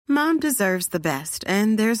Mom deserves the best,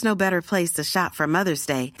 and there's no better place to shop for Mother's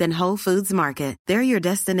Day than Whole Foods Market. They're your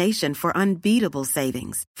destination for unbeatable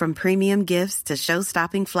savings, from premium gifts to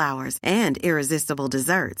show-stopping flowers and irresistible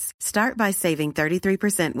desserts. Start by saving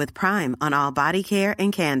 33% with Prime on all body care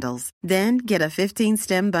and candles. Then get a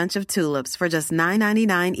 15-stem bunch of tulips for just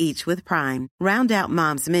 $9.99 each with Prime. Round out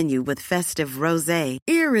Mom's menu with festive rosé,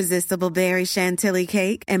 irresistible berry chantilly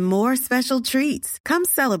cake, and more special treats. Come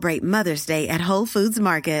celebrate Mother's Day at Whole Foods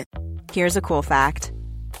Market. Here's a cool fact.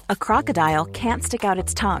 A crocodile can't stick out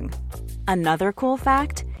its tongue. Another cool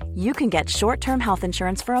fact, you can get short-term health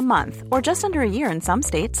insurance for a month or just under a year in some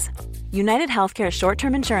states. United Healthcare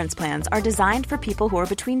short-term insurance plans are designed for people who are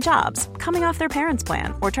between jobs, coming off their parents'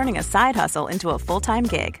 plan, or turning a side hustle into a full-time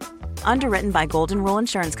gig. Underwritten by Golden Rule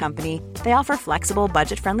Insurance Company, they offer flexible,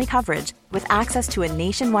 budget-friendly coverage with access to a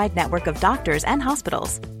nationwide network of doctors and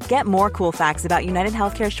hospitals. Get more cool facts about United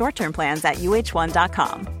Healthcare short-term plans at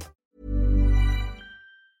uh1.com.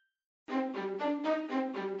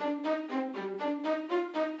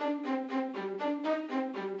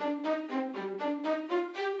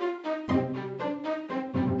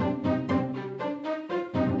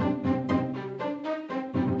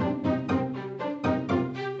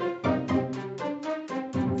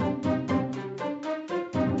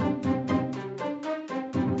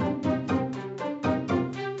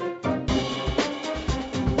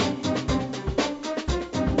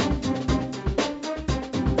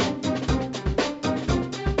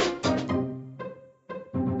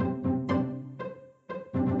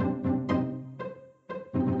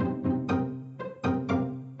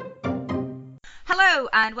 Hello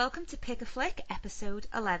and welcome to Pick a Flick, episode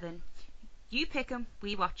 11. You pick 'em,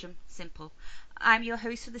 we watch 'em. Simple. I'm your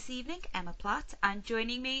host for this evening, Emma Platt, and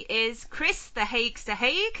joining me is Chris the Haigster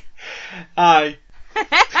Haig. Hi.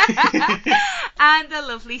 And the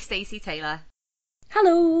lovely Stacey Taylor.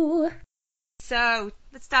 Hello. So,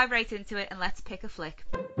 let's dive right into it and let's pick a flick.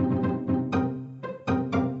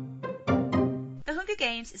 The Hunger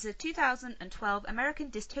Games is a 2012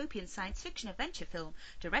 American dystopian science fiction adventure film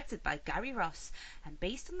directed by Gary Ross and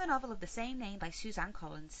based on the novel of the same name by Suzanne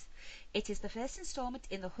Collins. It is the first installment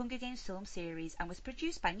in the Hunger Games film series and was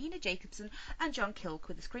produced by Nina Jacobson and John Kilk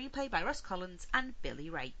with a screenplay by Ross Collins and Billy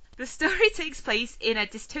Ray. The story takes place in a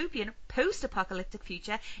dystopian post-apocalyptic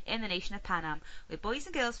future in the nation of Panam, where boys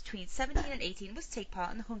and girls between 17 and 18 must take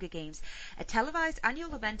part in the Hunger Games, a televised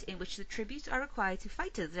annual event in which the tributes are required to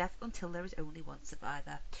fight to the death until there is only one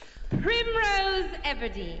survivor. Primrose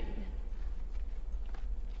Everdeen.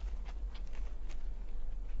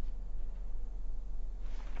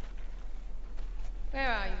 Where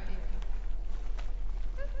are you,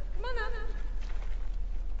 dear? Come on up.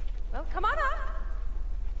 Well, come on up.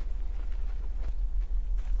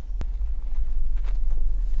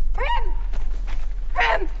 Prim!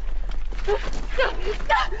 Prim!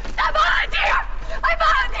 I volunteer!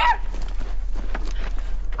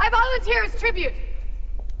 I volunteer as tribute.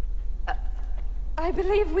 I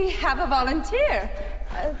believe we have a volunteer.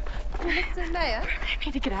 Mr. Mayor? You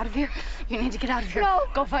need to get out of here. You need to get out of here. No.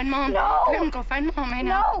 Go find Mom. No. Grim, go find Mom right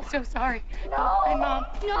now. No. I'm so sorry. No. Go find Mom.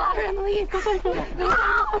 No. Grim, leave. Go find Mom. No!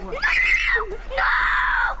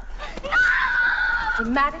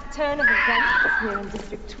 Dramatic turn of events here in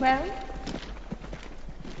District 12.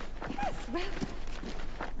 Yes, well,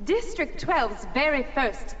 District 12's very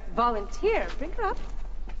first volunteer. Bring her up.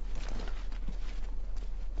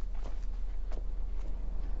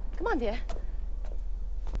 Come on, dear.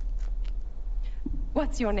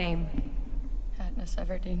 What's your name? Katniss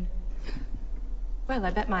Everdeen. Well,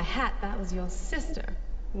 I bet my hat that was your sister,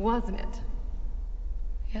 wasn't it?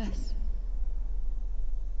 Yes.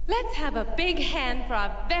 Let's have a big hand for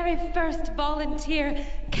our very first volunteer,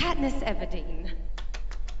 Katniss Everdeen.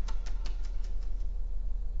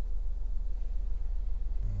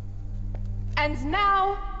 And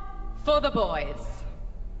now, for the boys.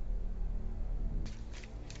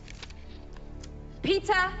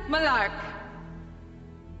 Peter Malark.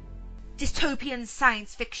 Dystopian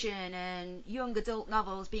science fiction and young adult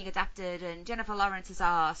novels being adapted and Jennifer Lawrence's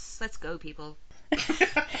arse. Let's go, people.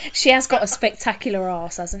 She has got a spectacular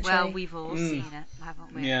arse, hasn't she? Well, we've all seen it,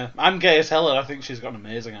 haven't we? Yeah, I'm gay as hell and I think she's got an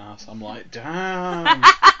amazing ass. I'm like, damn.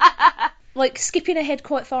 Like, skipping ahead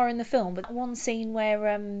quite far in the film, but one scene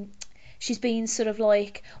where she's been sort of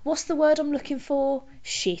like, what's the word I'm looking for?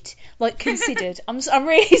 Shit. Like, considered. I'm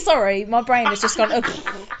really sorry. My brain has just gone,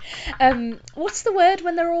 what's the word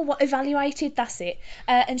when they're all evaluated? That's it.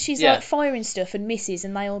 And she's like firing stuff and misses,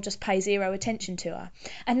 and they all just pay zero attention to her.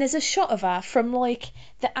 And there's a shot of her from like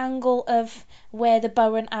the angle of where the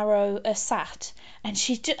bow and arrow are sat, and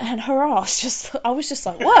and her ass just, I was just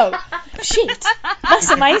like, whoa, shit,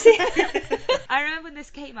 that's amazing. I remember when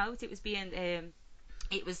this came out, it was being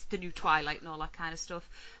it was the new Twilight and all that kind of stuff.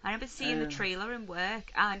 I remember seeing the trailer in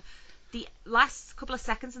work, and the last couple of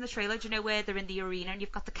seconds in the trailer, do you know where they're in the arena and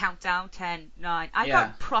you've got the countdown, 10, 9. I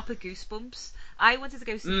got proper goosebumps. I wanted to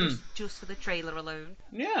go see this just for the trailer alone.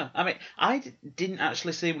 Yeah, I mean, I didn't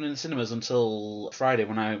actually see one in the cinemas until Friday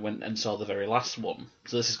when I went and saw the very last one.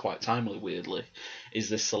 So this is quite timely, weirdly, is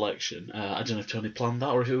this selection. I don't know if Tony planned that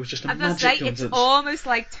or if it was just a magic coincidence. It's almost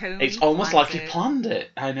like Tony. It's almost like he planned it,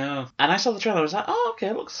 I know. And I saw the trailer, I was like, oh, okay,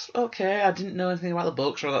 it looks okay. I didn't know anything about the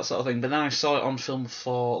books or that sort of thing. But then I saw it on Film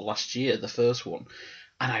 4 last year, the first one,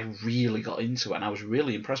 and I really got into it, and I was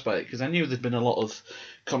really impressed by it, because I knew there'd been a lot of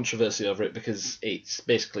controversy over it, because it's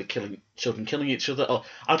basically children killing each other. Oh,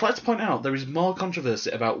 I'd like to point out, there is more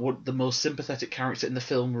controversy about what the most sympathetic character in the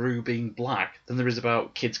film, Rue, being black, than there is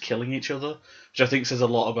about kids killing each other, which I think says a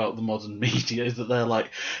lot about the modern media, is that they're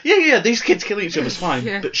like, yeah, these kids killing each other's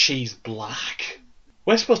fine, but she's black.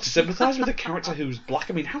 We're supposed to sympathise with a character who's black.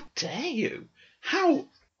 I mean, how dare you? How?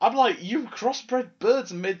 I'm like, you crossbred birds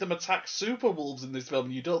and made them attack super wolves in this film,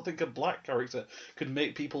 and you don't think a black character could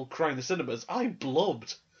make people cry in the cinemas? I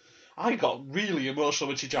blubbed. I got really emotional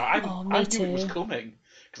when she died. I knew it was coming,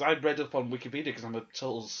 because I'd read up on Wikipedia, because I'm a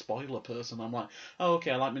total spoiler person. I'm like, oh, okay,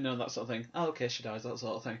 I like me knowing that sort of thing. Oh, okay, she dies, that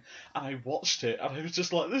sort of thing. And I watched it, and I was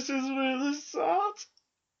just like, this is really sad.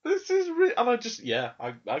 This is really... And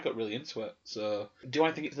I got really into it. So, do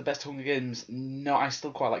I think it's the best Hunger Games? No, I still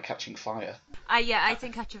quite like Catching Fire. I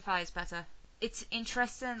think Catching Fire is better. It's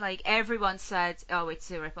interesting, like, everyone said, oh, it's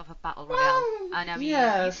a rip-off of Battle Royale. And I mean,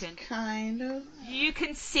 yes, kind of. You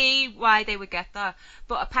can see why they would get that.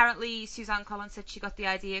 But apparently Suzanne Collins said she got the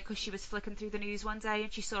idea because she was flicking through the news one day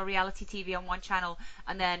and she saw reality TV on one channel,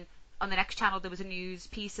 and then on the next channel there was a news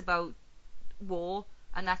piece about war,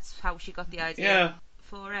 and that's how she got the idea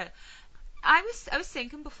for it. I was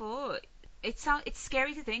thinking before, it's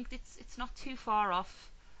scary to think it's not too far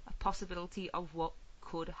off a possibility of what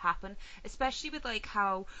could happen, especially with like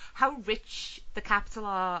how rich the capital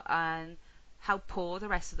are and how poor the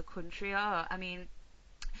rest of the country are. I mean,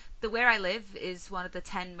 where I live is one of the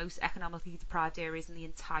 10 most economically deprived areas in the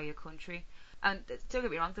entire country. And don't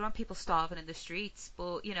get me wrong, there aren't people starving in the streets,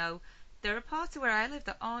 but you know, there are parts of where I live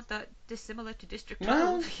that aren't that dissimilar to District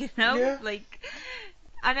 12. You know, like.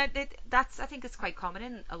 And I think it's quite common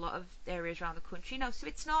in a lot of areas around the country now. So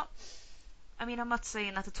it's not. I mean, I'm not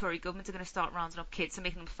saying that the Tory government are going to start rounding up kids and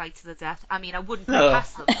making them fight to the death. I mean, I wouldn't put it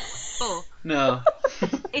past them. But no.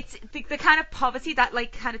 It's the kind of poverty that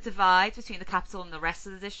like kind of divides between the capital and the rest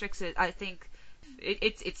of the districts. I think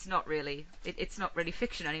it's not really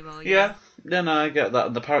fiction anymore. Yeah. No, I get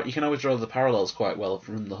that. You can always draw the parallels quite well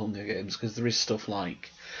from the Hunger Games, because there is stuff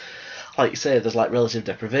like you say, there's like relative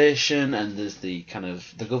deprivation, and there's the kind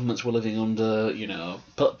of the governments we're living under, you know,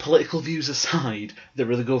 political views aside,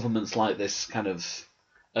 there are the governments like this kind of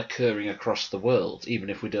occurring across the world,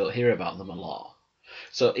 even if we don't hear about them a lot.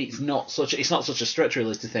 So it's not such a stretch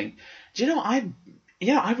really to think, do you know,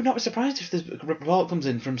 I would not be surprised if the report comes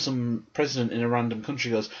in from some president in a random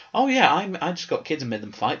country goes, oh yeah, I just got kids and made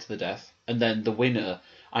them fight to the death, and then the winner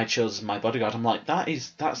I chose as my bodyguard. I'm like,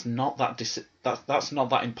 that's not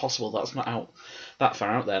that impossible. That's not that far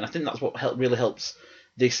out there. And I think that's what really helps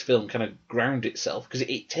this film kind of ground itself, because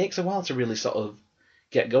it takes a while to really sort of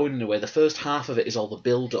get going in a way. The first half of it is all the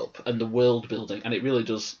build-up and the world building, and it really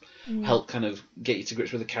does help kind of get you to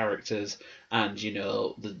grips with the characters and, you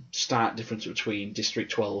know, the stark difference between District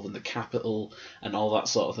 12 and the capital and all that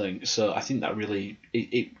sort of thing. So I think that really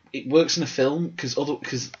it works in a film,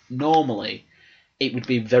 because normally it would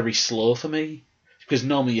be very slow for me, because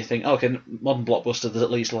normally you think, okay, modern blockbuster, there's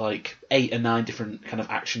at least like 8 or 9 different kind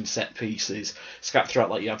of action set pieces scattered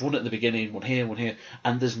throughout. Like you have one at the beginning, one here,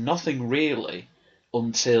 and there's nothing really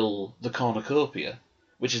until the cornucopia,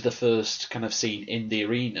 which is the first kind of scene in the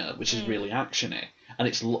arena, which is really actiony, and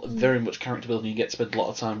it's very much character building. You get to spend a lot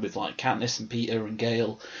of time with like Katniss and Peter and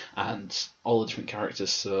Gale and all the different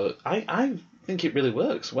characters. So I think it really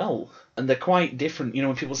works well, and they're quite different. You know,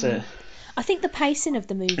 when people say. I think the pacing of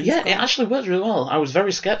the movie. Yeah, it actually works really well. I was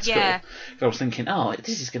very sceptical. Yeah. I was thinking, oh,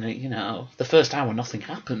 this is going to, you know, the first hour nothing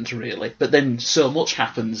happens really. But then so much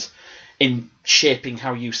happens in shaping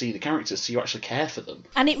how you see the characters, so you actually care for them.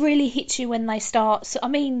 And it really hits you when they start. So, I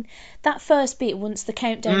mean, that first bit, once the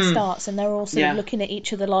countdown starts and they're all sort of looking at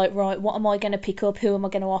each other like, right, what am I going to pick up? Who am I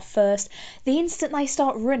going to off first? The instant they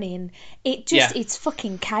start running, it's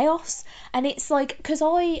fucking chaos. And it's like, because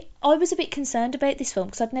I was a bit concerned about this film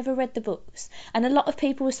because I'd never read the books. And a lot of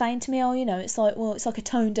people were saying to me, oh, you know, it's like a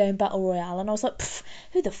toned down battle royale. And I was like,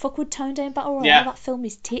 who the fuck would tone down battle royale? Yeah. That film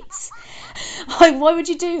is tits. Like, why would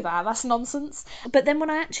you do that? That's nonsense. But then when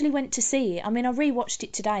I actually went to see it, I mean, I rewatched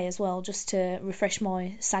it today as well, just to refresh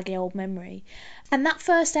my saggy old memory. And that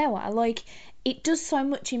first hour, like, it does so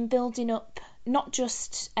much in building up not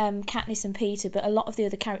just Katniss and Peter, but a lot of the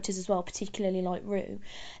other characters as well, particularly like Rue,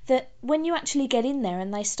 that when you actually get in there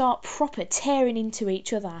and they start proper tearing into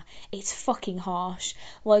each other, it's fucking harsh.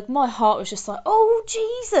 Like, my heart was just like, oh,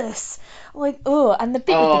 Jesus! Like, oh, and the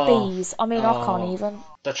bit with the bees, I mean, I can't even.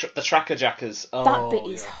 The Tracker Jackers. Oh, that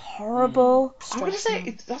bit is horrible. I'm going to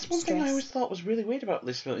say, that's one thing I always thought was really weird about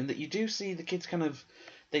this film, in that you do see the kids kind of,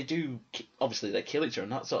 they do, obviously they kill each other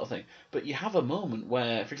and that sort of thing, but you have a moment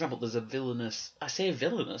where, for example, there's a villainous, I say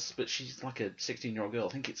villainous, but she's like a 16-year-old girl,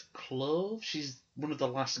 I think it's Clove, she's one of the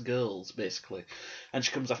last girls, basically, and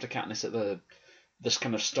she comes after Katniss at this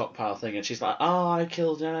kind of stockpile thing, and she's like, oh, I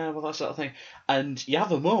killed her, well, that sort of thing, and you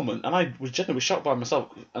have a moment, and I was genuinely shocked by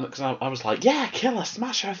myself, because I was like, yeah, kill her,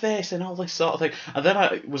 smash her face, and all this sort of thing, and then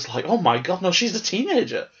I was like, oh my god, no, she's a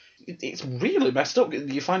teenager. It's really messed up.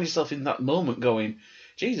 You find yourself in that moment going,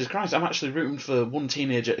 Jesus Christ, I'm actually rooting for one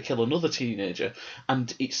teenager to kill another teenager,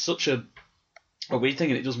 and it's such a weird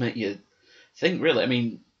thing, and it does make you think, really. I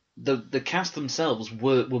mean, the cast themselves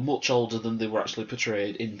were much older than they were actually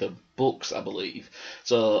portrayed in the books, I believe.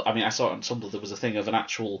 So, I mean, I saw it on Tumblr, there was a thing of an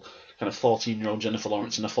actual kind of 14-year-old Jennifer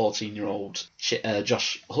Lawrence and a 14-year-old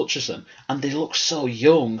Josh Hutcherson, and they look so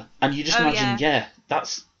young, and you just imagine,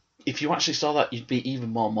 that's, if you actually saw that, you'd be even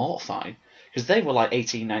more mortified, because they were like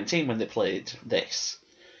 18, 19 when they played this.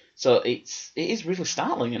 So it is really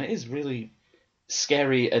startling, and it is really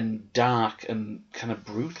scary and dark and kind of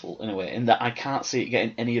brutal in a way, in that I can't see it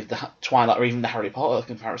getting any of the Twilight or even the Harry Potter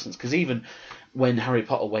comparisons, because even when Harry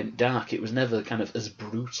Potter went dark, it was never kind of as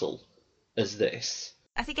brutal as this.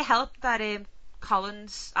 I think it helped that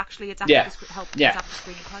Collins actually adapted adapt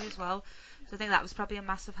the screenplay as well. So I think that was probably a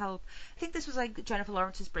massive help. I think this was like Jennifer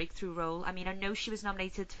Lawrence's breakthrough role. I mean, I know she was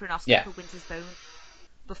nominated for an Oscar for Winter's Bone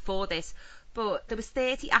before this, but there was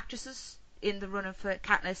 30 actresses in the running for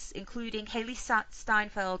Katniss, including Haley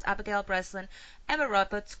Steinfeld, Abigail Breslin, Emma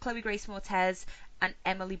Roberts, Chloe Grace Moretz, and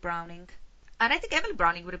Emily Browning. And I think Emily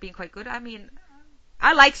Browning would have been quite good. I mean,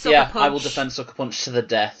 I like Sucker Punch. I will defend Sucker Punch to the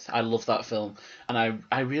death. I love that film. And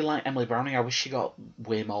I really like Emily Browning. I wish she got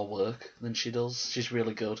way more work than she does. She's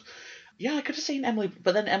really good. Yeah, I could have seen Emily,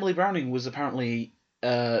 but then Emily Browning was apparently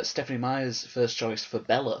Stephenie Meyer's first choice for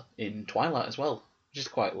Bella in Twilight as well, which is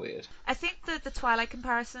quite weird. I think that the Twilight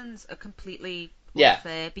comparisons are completely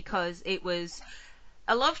unfair because it was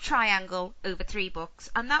a love triangle over 3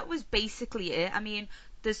 books, and that was basically it. I mean,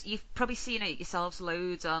 you've probably seen it yourselves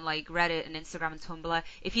loads on like Reddit and Instagram and Tumblr.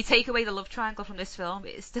 If you take away the love triangle from this film,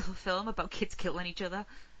 it is still a film about kids killing each other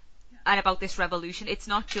and about this revolution. It's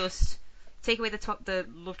not just take away the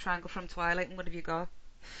love triangle from Twilight, and what have you got?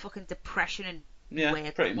 Fucking depression and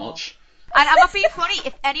weird. Pretty much. And I'm not being funny.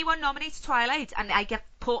 If anyone nominates Twilight and I get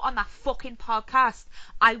put on that fucking podcast,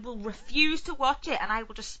 I will refuse to watch it, and I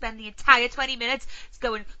will just spend the entire 20 minutes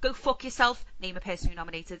going, go fuck yourself, name a person who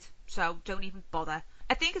nominated. So don't even bother.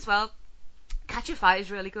 I think as well, Catch a Fire is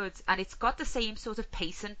really good, and it's got the same sort of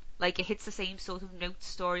pacing, like it hits the same sort of notes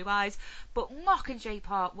story-wise, but Mockingjay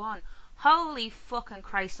Part 1, holy fucking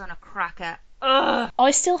Christ on a cracker. Ugh.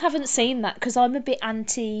 I still haven't seen that because I'm a bit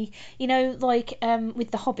anti, you know, like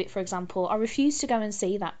with The Hobbit, for example. I refuse to go and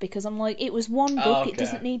see that because I'm like, it was one book, it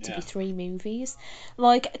doesn't need to be 3 movies.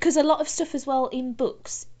 Like, because a lot of stuff as well in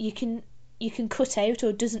books, you can cut out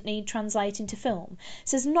or doesn't need translating to film.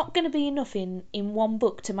 So there's not going to be enough in one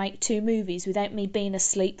book to make 2 movies without me being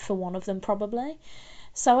asleep for one of them, probably.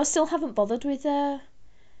 So I still haven't bothered with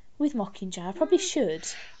Mockingjay. I probably should.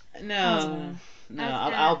 No,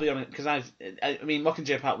 I'll be honest, because I mean,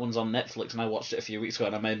 Mockingjay Part 1's on Netflix, and I watched it a few weeks ago,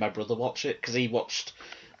 and I made my brother watch it, because he watched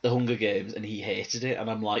The Hunger Games, and he hated it, and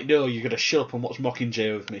I'm like, no, you're going to shut up and watch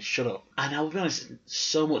Mockingjay with me, shut up. And I'll be honest,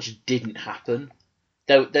 so much didn't happen.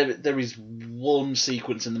 There is one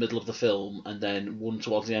sequence in the middle of the film, and then one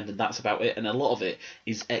towards the end, and that's about it, and a lot of it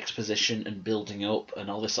is exposition and building up,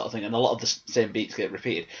 and all this sort of thing, and a lot of the same beats get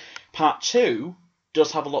repeated. Part 2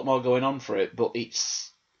 does have a lot more going on for it, but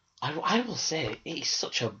I will say, it's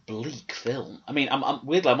such a bleak film. I mean,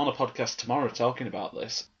 weirdly, I'm on a podcast tomorrow talking about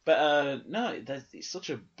this. But no, it's such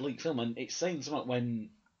a bleak film, and it's saying something when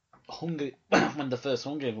when the first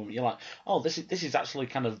Hunger Games, you're like, oh, this is actually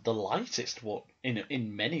kind of the lightest one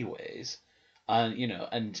in many ways, and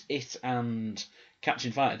and it and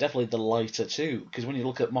Catching Fire are definitely the lighter two, because when you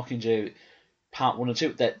look at Mockingjay Part 1 and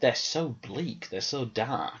 2, they're so bleak, they're so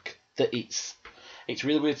dark that it's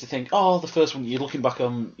really weird to think, oh, the first one, you're looking back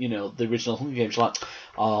on, the original Hunger Games, you're like,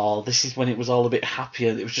 oh, this is when it was all a bit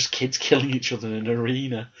happier, it was just kids killing each other in an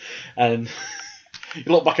arena, and you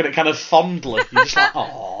look back at it kind of fondly, you're just like,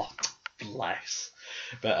 oh, bless.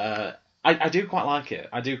 But I do quite like it.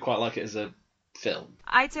 I do quite like it as a film.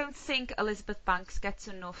 I don't think Elizabeth Banks gets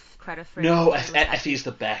enough credit for it. No, Effie is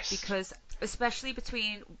the best. Because, especially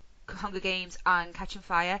between Hunger Games and Catching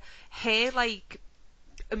Fire, her,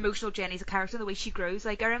 emotional journey as a character, the way she grows.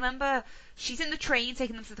 I remember she's in the train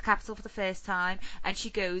taking them to the capital for the first time, and she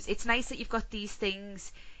goes, it's nice that you've got these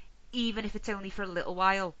things, even if it's only for a little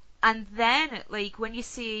while. And then, when you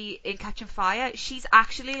see in Catching Fire, she's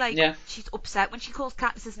actually, she's upset when she calls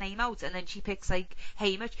Katniss's name out, and then she picks,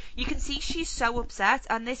 Haymitch. You can see she's so upset,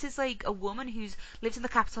 and this is, a woman who's lived in the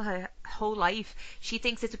capital her whole life. She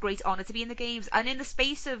thinks it's a great honour to be in the games, and in the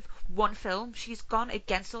space of one film, she's gone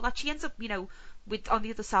against all that. She ends up, on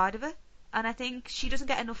the other side of it. And I think she doesn't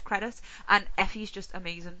get enough credit. And Effie's just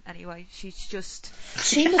amazing anyway. She's just...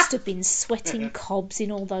 She must have been sweating cobs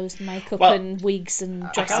in all those makeup and wigs and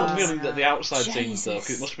dresses. I have a feeling that the outside scenes, though,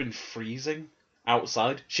 'cause it must have been freezing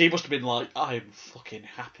outside. She must have been like, I'm fucking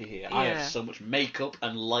happy here. Yeah. I have so much makeup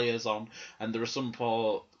and layers on. And there are some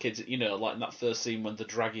poor kids, in that first scene when they're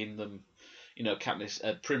dragging them...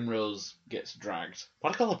 Katniss, Primrose gets dragged.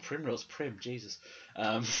 Why do I call her Primrose? Prim, Jesus.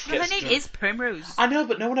 Her name is Primrose. I know,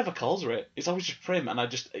 but no one ever calls her it. It's always just Prim, and I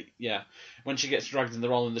just, when she gets dragged and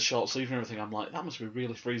they're all in the short sleeve and everything, I'm like, that must be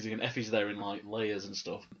really freezing, and Effie's there in, layers and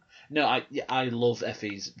stuff. No, I love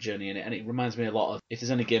Effie's journey in it, and it reminds me a lot of, if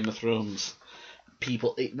there's any Game of Thrones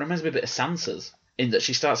people, it reminds me a bit of Sansa's, in that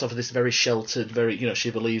she starts off with this very sheltered, very,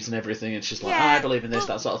 she believes in everything, and she's like, I believe in this,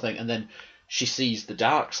 that sort of thing, and then she sees the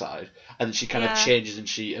dark side, and then she kind of changes and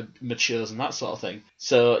she matures and that sort of thing.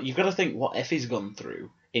 So you've got to think what Effie's gone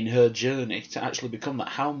through in her journey to actually become that.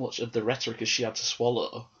 How much of the rhetoric has she had to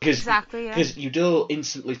swallow? Exactly, yeah. Because you don't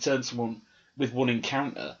instantly turn someone with one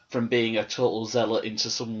encounter from being a total zealot into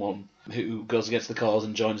someone who goes against the cause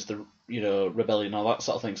and joins the rebellion, all that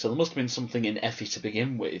sort of thing. So there must have been something in Effie to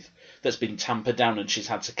begin with that's been tampered down, and she's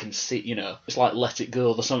had to conceal. It's like Let It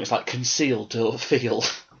Go, the song. It's like conceal, don't feel.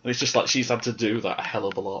 And it's just like she's had to do that a hell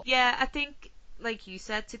of a lot. Yeah, I think, like you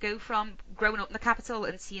said, to go from growing up in the capital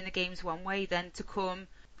and seeing the games one way, then to come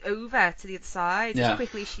over to the other side as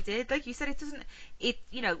quickly as she did. Like you said,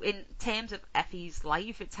 in terms of Effie's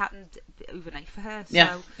life, it's happened overnight for her. So,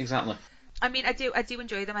 yeah, exactly. I mean, I do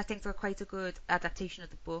enjoy them. I think they're quite a good adaptation of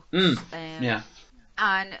the book. Yeah.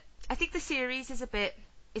 And I think the series is a bit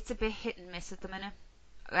hit and miss at the minute.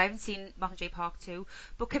 I haven't seen Mockingjay Park 2,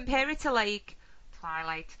 but compare it to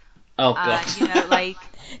Twilight. Oh god. The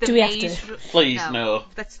Do we have Maze to? Please, no.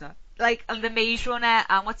 That's not. And the Maze Runner,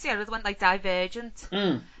 and what's the other one? Divergent.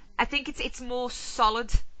 I think it's more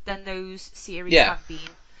solid than those series have been.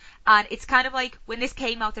 And it's kind of like, when this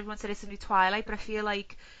came out, everyone said it's a new Twilight, but I feel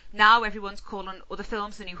like now everyone's calling other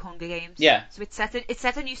films the new Hunger Games. Yeah. So it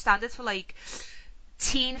set a new standard for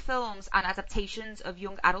teen films and adaptations of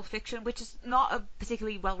young adult fiction, which is not a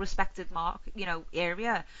particularly well-respected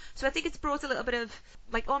area. So I think it's brought a little bit of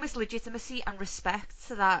almost legitimacy and respect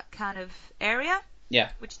to that kind of area. Yeah.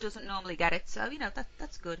 Which doesn't normally get it. So,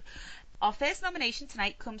 that's good. Our first nomination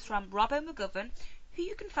tonight comes from Robbo McGovern, who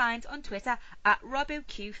you can find on Twitter at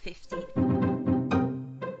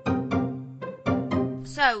RobboQ50.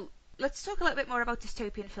 So, let's talk a little bit more about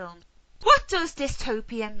dystopian films. What does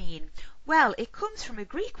dystopia mean? Well, it comes from a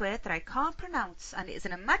Greek word that I can't pronounce, and it is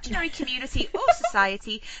an imaginary community or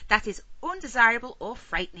society that is undesirable or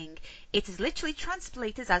frightening. It is literally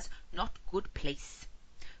translated as not good place.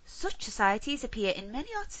 Such societies appear in many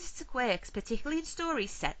artistic works, particularly in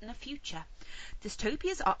stories set in the future.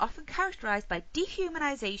 Dystopias are often characterized by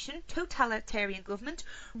dehumanization, totalitarian government,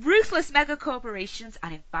 ruthless megacorporations,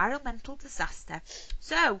 and environmental disaster.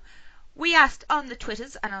 So, we asked on the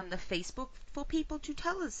Twitters and on the Facebook for people to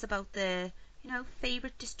tell us about their,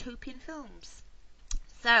 favourite dystopian films.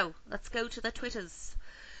 So, let's go to the Twitters.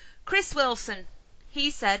 Chris Wilson,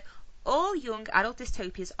 he said, all young adult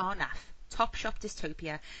dystopias are naff. Top Shop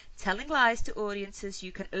dystopia, telling lies to audiences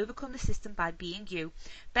you can overcome the system by being you.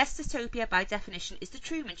 Best dystopia by definition is The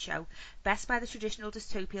Truman Show. Best by the traditional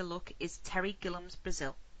dystopia look is Terry Gilliam's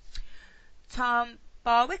Brazil. Tom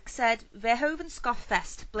Barwick said, Verhoeven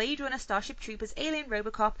Scoffest, Blade Runner, Starship Troopers, Alien,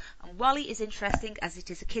 Robocop, and WALL-E is interesting as it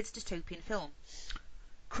is a kids' dystopian film.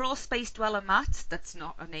 Crawl Space Dweller Matt, that's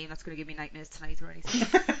not a name that's going to give me nightmares tonight or anything.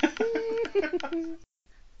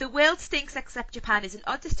 The World Stinks Except Japan is an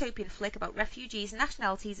odd dystopian flick about refugees and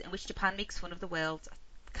nationalities in which Japan makes fun of the world. I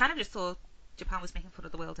kind of just thought Japan was making fun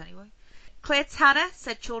of the world anyway. Claire Tanner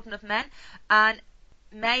said Children of Men, and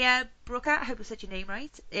Maya Brooker, I hope I said your name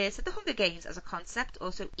right, said The Hunger Games as a concept,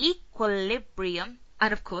 also Equilibrium,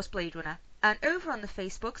 and of course Blade Runner. And over on the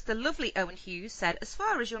Facebooks, the lovely Owen Hughes said, as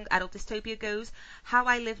far as young adult dystopia goes, How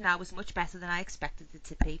I Live Now was much better than I expected it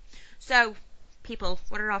to be. So, people,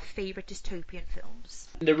 what are our favourite dystopian films?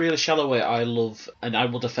 In a really shallow way, I love, and I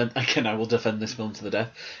will defend this film to the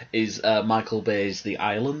death, is Michael Bay's The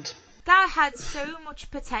Island. That had so much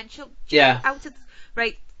potential. Yeah. Out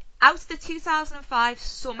of the 2005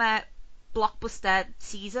 summer blockbuster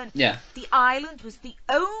season, Yeah. The Island was the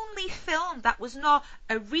only film that was not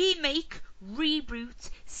a remake, reboot,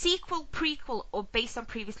 sequel, prequel, or based on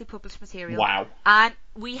previously published material. Wow. And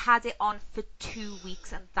we had it on for 2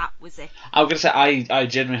 weeks, and that was it. I was going to say, I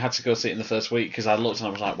genuinely had to go see it in the first week because I looked and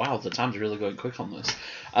I was like, wow, the time's really going quick on this.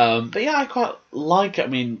 But yeah, I quite like it. I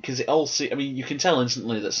mean, because you can tell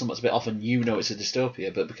instantly that something's a bit off and you know it's a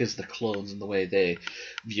dystopia, but because of the clones and the way they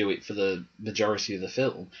view it for the majority of the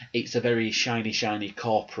film, it's a very shiny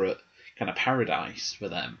corporate kind of paradise for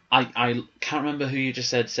them. I can't remember who you just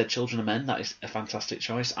said Children of Men. That is a fantastic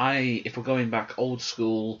choice. If we're going back old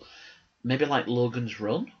school, maybe like Logan's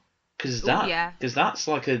Run, because that's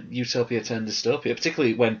like a utopia turned dystopia,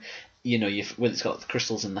 particularly when when it's got the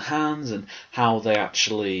crystals in the hands and how they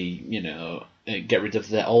actually get rid of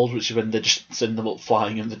their old, which is when they just send them up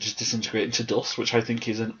flying and they just disintegrate into dust, which I think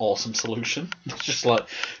is an awesome solution. It's just like,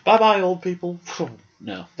 bye bye old people.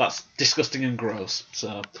 No, that's disgusting and gross.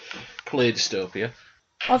 So, clear dystopia.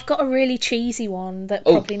 I've got a really cheesy one that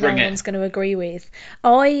probably no one's going to agree with.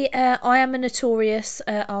 I am a notorious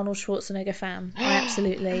Arnold Schwarzenegger fan. I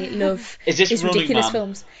absolutely love his ridiculous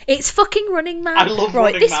films. It's fucking Running Man. I love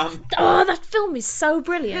Running Man. Oh, that film is so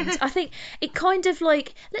brilliant. I think it kind of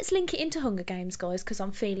like, let's link it into Hunger Games, guys, because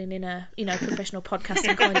I'm feeling in a professional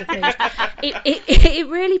podcasting kind of mood. It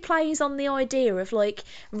really plays on the idea of like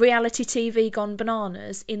reality TV gone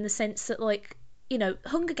bananas, in the sense that like,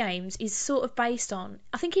 Hunger Games is sort of based on,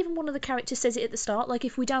 I think even one of the characters says it at the start, like,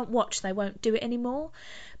 if we don't watch, they won't do it anymore.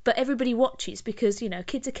 But everybody watches because,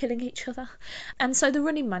 kids are killing each other. And so the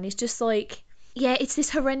Running Man is just like, yeah, it's this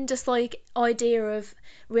horrendous, like, idea of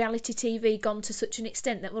reality TV gone to such an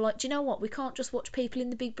extent that we're like, do you know what? We can't just watch people in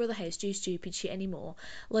the Big Brother house do stupid shit anymore.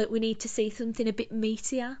 Like, we need to see something a bit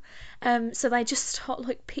meatier. So they just start,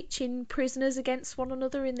 like, pitching prisoners against one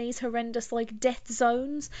another in these horrendous, like, death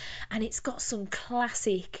zones. And it's got some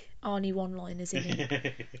classic Arnie one-liners in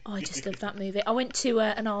it. I just love that movie. I went to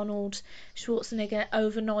an Arnold Schwarzenegger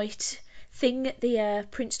overnight thing at the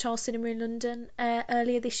Prince Charles Cinema in London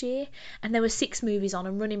earlier this year, and there were 6 movies on,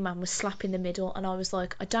 and Running Man was slap in the middle, and I was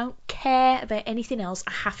like, I don't care about anything else,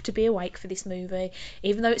 I have to be awake for this movie,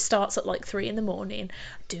 even though it starts at like 3 a.m. I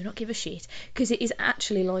do not give a shit, because it is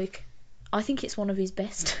actually, like, I think it's one of his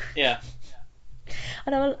best. Yeah.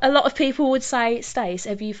 I know a lot of people would say, Stace,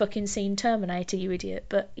 have you fucking seen Terminator, you idiot?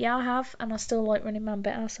 But yeah, I have, and I still like Running Man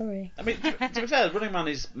better, sorry. I mean, to be fair, Running Man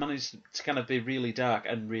is managed to kind of be really dark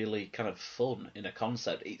and really kind of fun in a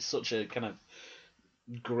concept. It's such a kind of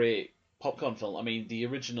great popcorn film. I mean, the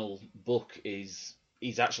original book is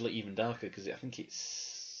actually even darker, because I think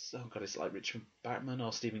it's like Richard Bachman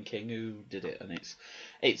or Stephen King who did it, and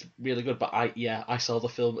it's really good. But I saw the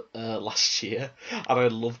film last year and I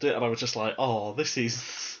loved it, and I was just like, oh,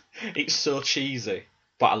 it's so cheesy,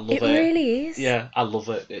 but I love it. It really is. Yeah, I love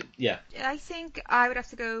it. Yeah. I think I would have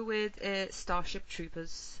to go with Starship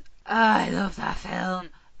Troopers. I love that film.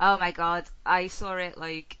 Oh my god, I saw it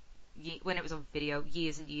like when it was on video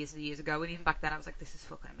years and years and years ago, and even back then I was like, this is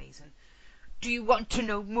fucking amazing. Do you want to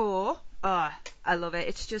know more? I love it.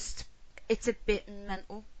 It's a bit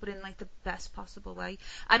mental, but in like the best possible way.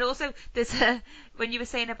 And also, there's when you were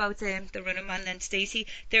saying about the Running Man then, Stacey,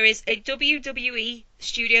 there is a WWE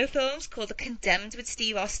studio films called The Condemned with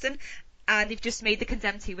Steve Austin, and they've just made The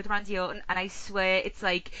Condemned 2 with Randy Orton, and I swear it's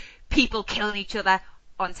like people killing each other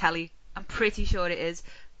on telly. I'm pretty sure it is.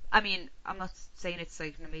 I mean, I'm not saying it's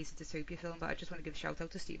like an amazing dystopia film, but I just want to give a shout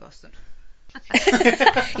out to Steve Austin.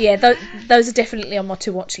 Yeah, those are definitely on my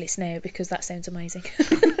to-watch list now, because that sounds amazing.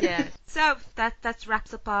 Yeah. So that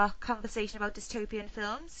wraps up our conversation about dystopian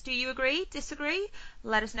films. Do you agree? Disagree?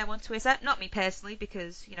 Let us know on Twitter. Not me personally,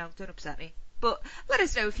 because, don't upset me. But let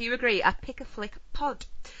us know if you agree at Pick a Flick Pod.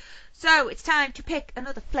 So it's time to pick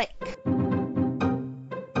another flick.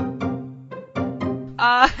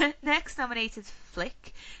 Our next nominated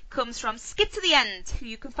flick comes from Skip to the End, who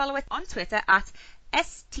you can follow on Twitter at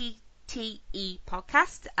STTE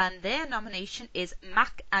Podcast, and their nomination is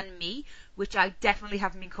Mac and Me, which I definitely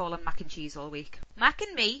haven't been calling mac and cheese all week. Mac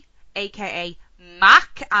and Me, aka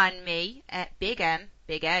Mac and Me, big M,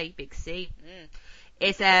 big A, big C,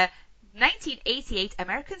 is a 1988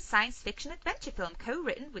 American science fiction adventure film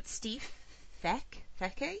co-written with Steve Fekke?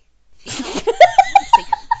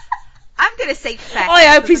 I'm going to say Feck. I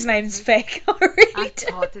hope his name's Feck. I really I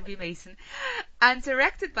thought it'd be Mason. And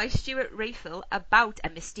directed by Stuart Rayfield about a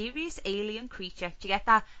mysterious alien creature. Do you get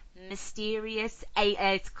that? Mysterious.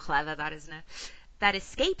 It's clever, that, isn't it? That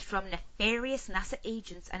escapes from nefarious NASA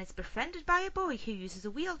agents and is befriended by a boy who uses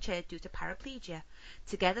a wheelchair due to paraplegia.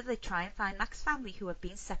 Together they try and find Mac's family, who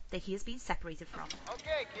he has been separated from.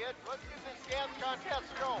 Okay, kid, let's get this gas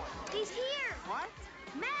contest going. He's here. What?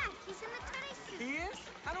 Mac, he's in the tennis suit. He is?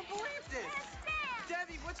 I don't believe this. Yes, Sam.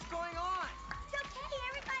 Debbie, what's going on? It's okay.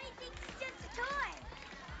 Everybody thinks it's just a toy.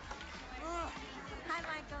 Ugh, Hi,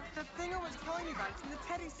 Michael. the thing I was telling you about, it's in the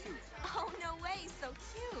teddy suit. Oh, no way. So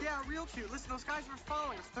cute. Yeah, real cute. Listen, those guys were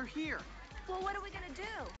following us. They're here. Well, what are we going to do?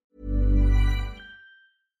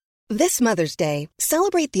 This Mother's Day,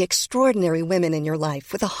 celebrate the extraordinary women in your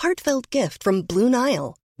life with a heartfelt gift from Blue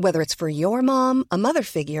Nile. Whether it's for your mom, a mother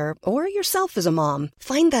figure, or yourself as a mom,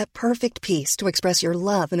 find that perfect piece to express your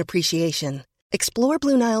love and appreciation. Explore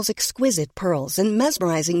Blue Nile's exquisite pearls and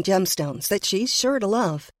mesmerizing gemstones that she's sure to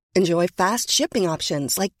love. Enjoy fast shipping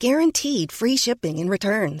options like guaranteed free shipping and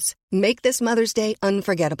returns. Make this Mother's Day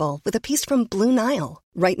unforgettable with a piece from Blue Nile.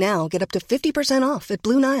 Right now, get up to 50% off at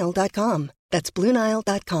BlueNile.com. That's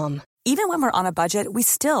BlueNile.com. Even when we're on a budget, we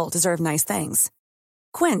still deserve nice things.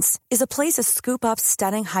 Quince is a place to scoop up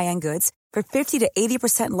stunning high-end goods for 50 to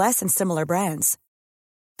 80% less than similar brands.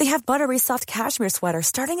 They have buttery soft cashmere sweaters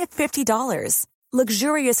starting at $50,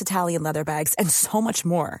 luxurious Italian leather bags, and so much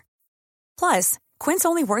more. Plus, Quince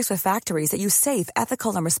only works with factories that use safe,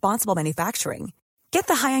 ethical, and responsible manufacturing. Get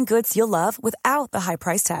the high-end goods you'll love without the high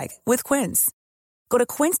price tag with Quince. Go to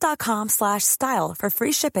quince.com/style for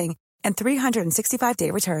free shipping and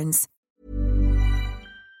 365-day returns.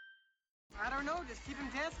 I don't know. Just keep him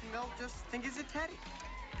dancing. They'll just think he's a teddy.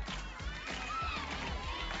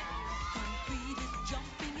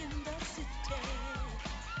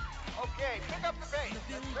 Okay, pick up the pace.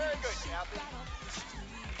 That's very good, Kathy.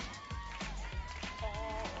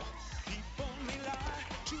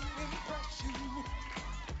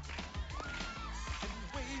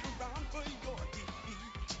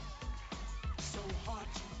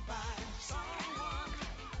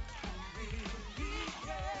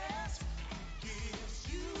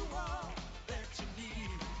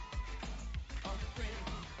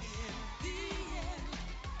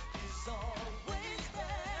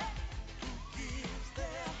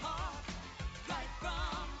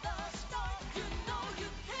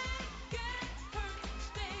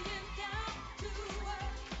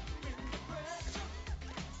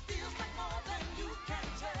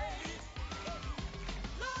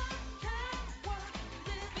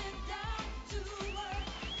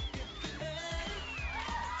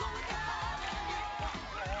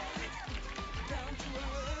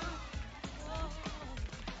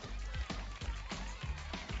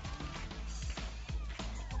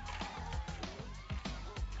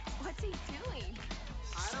 What's he doing?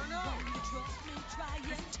 I don't know.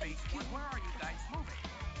 Where are you guys moving?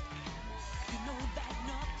 You know that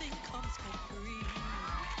nothing comes for free.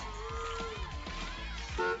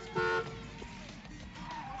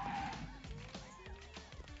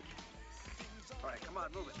 All right, come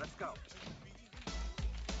on, move it. Let's go.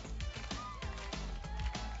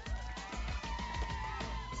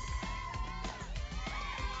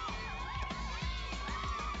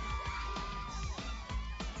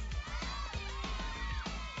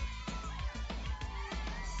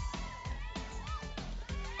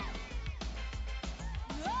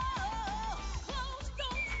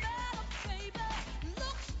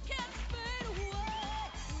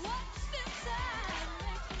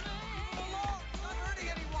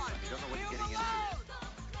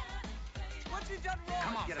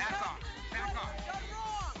 Come on, back off. Back off.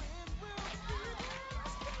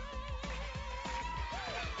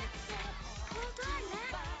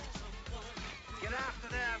 Get after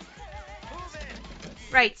them. Move it.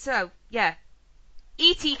 Right, so, yeah.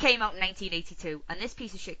 E.T. came out in 1982, and this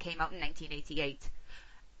piece of shit came out in 1988.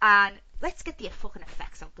 And let's get the fucking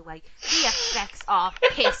effects out the way. The effects are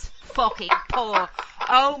piss fucking poor.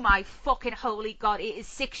 Oh my fucking holy god, it is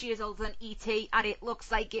 6 years older than E.T. and it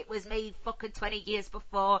looks like it was made fucking 20 years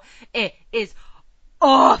before. It is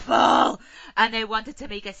awful! And they wanted to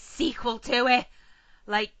make a sequel to it.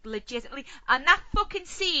 Like, legitimately. And that fucking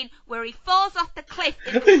scene where he falls off the cliff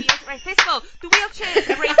in the wheelchair. Right, first of all, the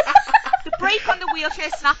wheelchair breaks. The brake on the wheelchair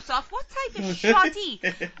snaps off. What type of shoddy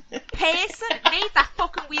person made that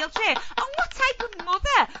fucking wheelchair? And what type of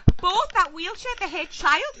mother bought that wheelchair for her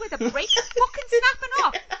child with a brake fucking snapping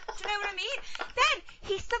off? Do you know what I mean? Then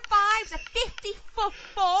he survives a 50-foot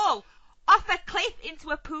fall off a cliff into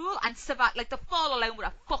a pool and survived. Like, the fall alone would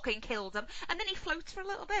have fucking killed him. And then he floats for a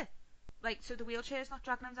little bit. Like, so the wheelchair's not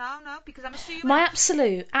dragging him down, no? Because I'm assuming... My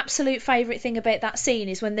absolute favourite thing about that scene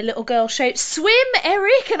is when the little girl shouts, "Swim,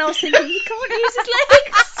 Eric!" And I was thinking, he can't use his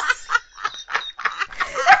legs.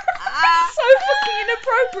 So fucking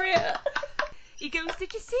inappropriate. He goes,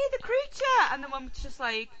 "Did you see the creature?" And the woman's just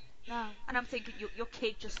like, "No." And I'm thinking, your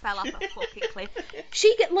kid just fell off a fucking cliff.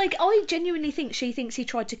 I genuinely think she thinks he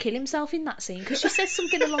tried to kill himself in that scene, because she says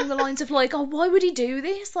something along the lines of like, "Oh, why would he do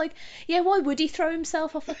this?" Like, yeah, why would he throw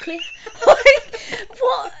himself off a cliff? Like,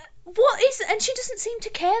 what is? And she doesn't seem to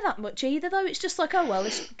care that much either, though. It's just like, oh well,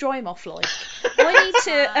 let's dry him off. Like,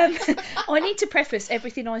 I need to preface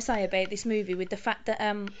everything I say about this movie with the fact that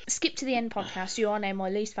Skip to the End podcast, you are now my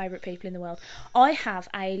least favourite people in the world. I have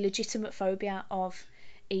a legitimate phobia of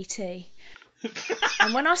E.T.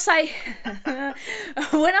 And when I say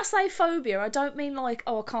phobia, I don't mean like,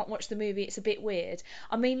 oh, I can't watch the movie, it's a bit weird.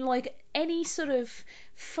 I mean like any sort of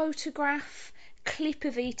photograph, clip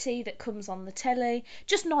of E.T. that comes on the telly,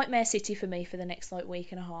 just Nightmare City for me for the next like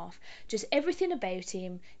week and a half. Just everything about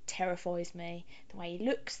him terrifies me. The way he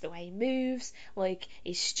looks, the way he moves, like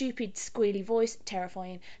his stupid squealy voice,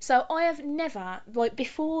 terrifying. So I have never, like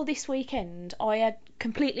before this weekend, I had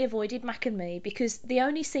completely avoided Mac and Me, because the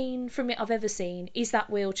only scene from it I've ever seen is that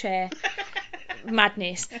wheelchair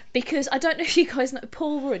madness. Because I don't know if you guys know,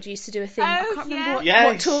 Paul Rudd used to do a thing, I can't remember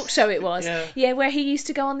what talk show it was, where he used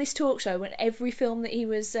to go on this talk show, when every film that he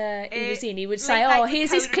was in, he would say, "Oh,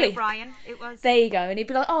 here's his clip." O'Brien, it was. There you go. And he'd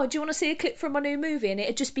be like, "Oh, do you want to see a clip from my new movie?" And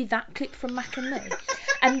it'd just be that clip from Mac and Me.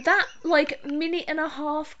 And that like minute and a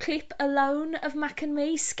half clip alone of Mac and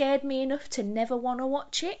Me scared me enough to never want to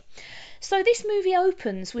watch it. So this movie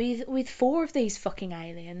opens with 4 of these fucking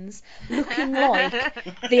aliens looking like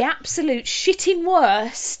the absolute shitting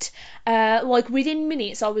worst. Like within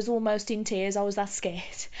minutes I was almost in tears, I was that scared.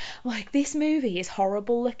 Like, this movie is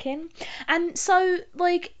horrible looking. And so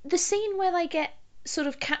like the scene where they get sort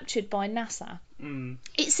of captured by NASA,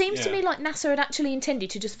 it seems to me like NASA had actually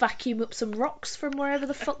intended to just vacuum up some rocks from wherever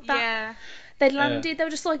the fuck that they landed. They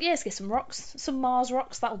were just like, yeah, let's get some rocks, some Mars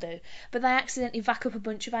rocks, that'll do. But they accidentally vac up a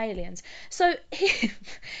bunch of aliens. So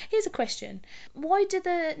here's a question. Why do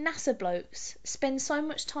the NASA blokes spend so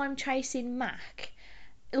much time chasing Mac?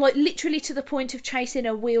 Like, literally to the point of chasing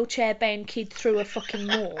a wheelchair-bound kid through a fucking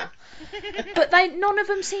wall. But none of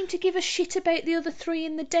them seem to give a shit about the other 3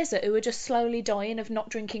 in the desert who are just slowly dying of not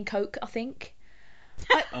drinking Coke, I think.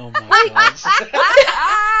 Oh my god. What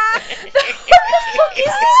the fuck is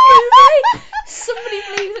this movie? Somebody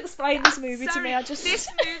please explain this movie to me. This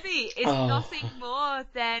movie is nothing more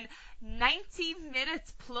than 90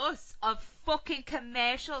 minutes plus of fucking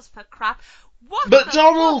commercials for crap. What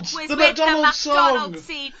McDonald's! the fuck was The with McDonald's the McDonald's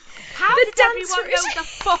song! scene? How did everyone know the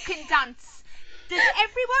fucking dance? Does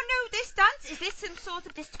everyone know this dance? Is this some sort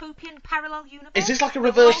of dystopian parallel universe? Is this like a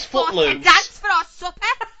reverse Footloose? Dance for our supper?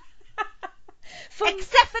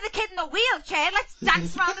 Except for the kid in the wheelchair, let's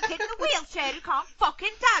dance around the kid in the wheelchair who can't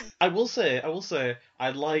fucking dance. I will say,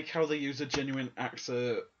 I like how they use a genuine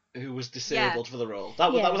actor who was disabled for the role.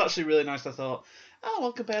 That was actually really nice. I thought, oh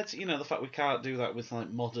well, compared to the fact we can't do that with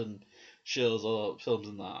like modern shows or films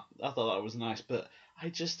and that, I thought that was nice. But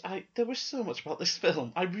there was so much about this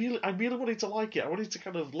film. I really wanted to like it. I wanted to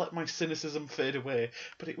kind of let my cynicism fade away,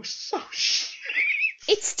 but it was so shit.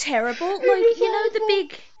 It's terrible. Like,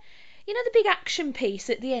 the big action piece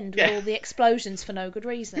at the end with all the explosions for no good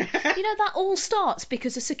reason. That all starts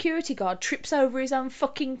because a security guard trips over his own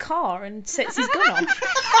fucking car and sets his gun off.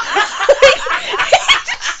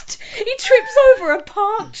 He trips over a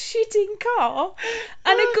parked shitting car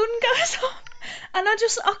and a gun goes off. And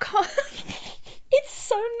I can't... It's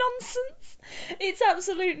so nonsense. It's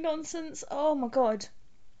absolute nonsense. Oh my god.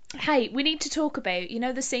 Hey, we need to talk about,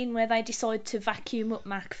 the scene where they decide to vacuum up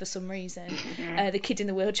Mac for some reason, the kid in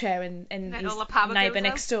the wheelchair and his neighbour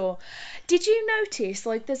next door. Did you notice,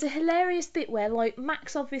 like, there's a hilarious bit where, like,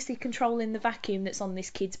 Mac's obviously controlling the vacuum that's on this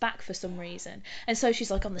kid's back for some reason, and so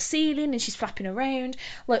she's, like, on the ceiling and she's flapping around.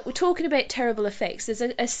 Like, we're talking about terrible effects. There's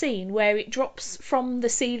a scene where it drops from the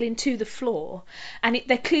ceiling to the floor, and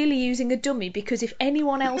they're clearly using a dummy, because if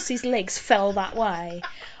anyone else's legs fell that way...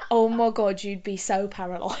 Oh my god, you'd be so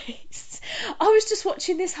paralysed. I was just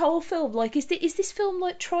watching this whole film, like, is this film,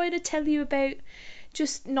 like, trying to tell you about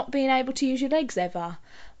just not being able to use your legs ever.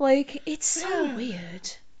 Like, it's so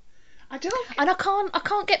weird. I don't. And I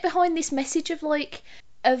can't get behind this message of like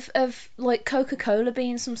Coca-Cola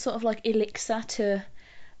being some sort of like elixir to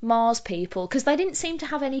Mars people, because they didn't seem to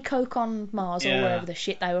have any Coke on Mars or wherever the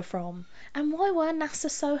shit they were from. And why were NASA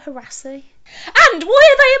so harassy? And why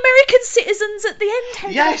are they American citizens at the end? How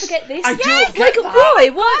did I forget this? I don't get that.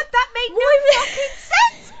 Why? That made no fucking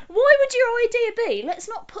sense. Why would your idea be, let's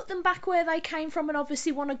not put them back where they came from and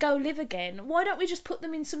obviously want to go live again? Why don't we just put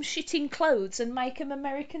them in some shitting clothes and make them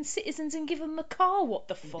American citizens and give them a car? What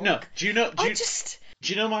the fuck? No, do you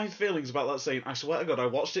know my feelings about that scene? I swear to God, I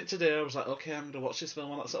watched it today. I was like, okay, I'm going to watch this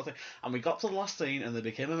film and that sort of thing. And we got to the last scene and they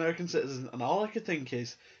became American citizens, and all I could think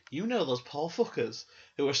is, you know those poor fuckers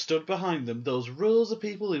who are stood behind them, those rows of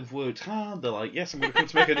people who've worked hard, they're like, yes, I'm going to come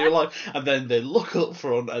to make a new life, and then they look up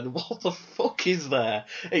front and what the fuck is there?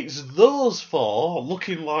 It's those four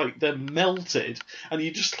looking like they're melted, and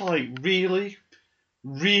you're just like, really?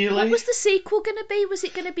 Really? What was the sequel going to be? Was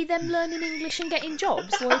it going to be them learning English and getting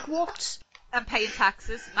jobs? Like, what? And paying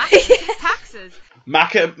taxes. Mac pays taxes.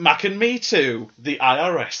 Mac and me too, the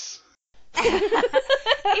IRS.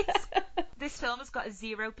 This film has got a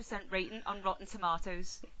 0% rating on Rotten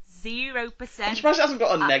Tomatoes. 0%. I'm surprised it hasn't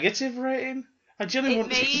got a negative rating. I genuinely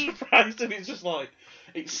wouldn't be surprised if it's just like,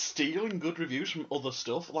 it's stealing good reviews from other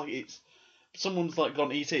stuff. Like, it's, someone's like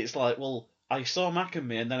gone E.T., it's like, well, I saw Mac and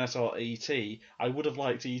Me and then I saw E.T. I would have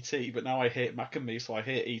liked E.T., but now I hate Mac and Me, so I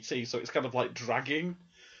hate E.T., so it's kind of like dragging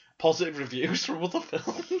positive reviews from other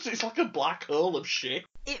films. It's like a black hole of shit.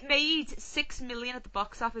 It made $6 million at the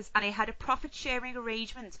box office, and it had a profit-sharing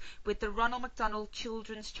arrangement with the Ronald McDonald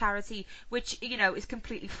Children's Charity, which, you know, is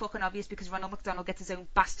completely fucking obvious because Ronald McDonald gets his own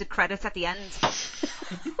bastard credit at the end.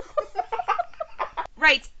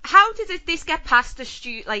 Right, how did this get past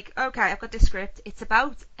the like, okay, I've got the script. It's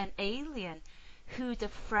about an alien who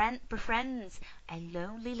befriends a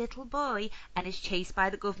lonely little boy and is chased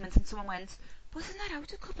by the government, and someone went, wasn't that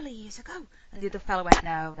out a couple of years ago? And the other fellow went,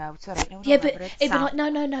 no, it's alright. No, yeah, but it'd be like,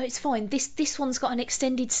 no, it's fine. This one's got an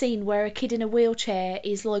extended scene where a kid in a wheelchair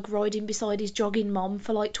is like riding beside his jogging mom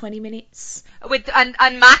for like 20 minutes.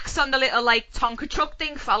 And Max on the little like Tonka truck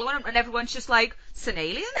thing following him, and everyone's just like, it's an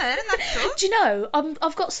alien there in that truck. Do you know,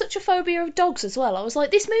 I've got such a phobia of dogs as well. I was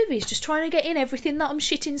like, this movie is just trying to get in everything that I'm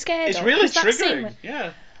shitting scared of. It's really triggering,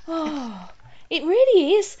 yeah. Oh, it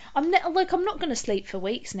really is. I'm not going to sleep for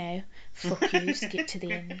weeks now. Fuck you, skip to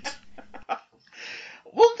the end.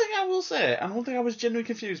 One thing I will say, and one thing I was genuinely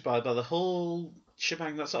confused by the whole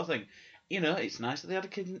shebang, that sort of thing, you know, it's nice that they had a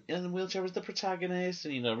kid in a wheelchair as the protagonist,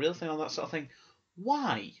 and, you know, real thing, all that sort of thing.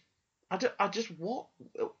 Why? What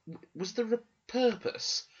was there a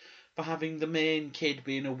purpose for having the main kid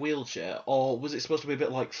be in a wheelchair, or was it supposed to be a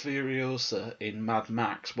bit like Furiosa in Mad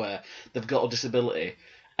Max, where they've got a disability,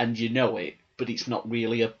 and you know it, but it's not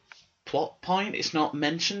really a plot point, it's not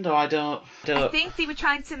mentioned, or I don't... I think they were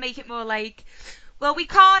trying to make it more like, well, we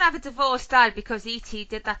can't have a divorced dad because E.T.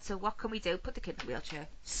 did that, so what can we do? Put the kid in a wheelchair.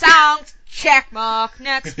 Sound! Check mark.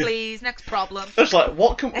 Next, please. Next problem. It's like,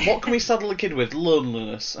 what can we saddle the kid with?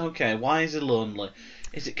 Loneliness. Okay, why is he lonely?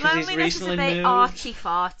 Is it because he's recently moved? Loneliness is a bit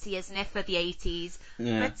arty-farty, isn't it, for the 80s?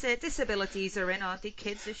 Yeah. But disabilities are in, aren't they,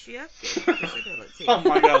 kids this year? Disabilities. Oh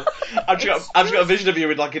my God. I've just got a vision of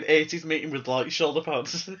you in like an 80s meeting with like shoulder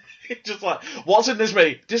pads. Just like, what's in this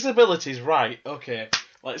meeting? Disabilities, right, okay.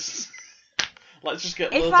 Let's just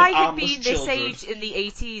get loads of armless children. If I had been this age in the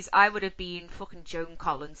 80s, I would have been fucking Joan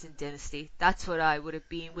Collins in Dynasty. That's what I would have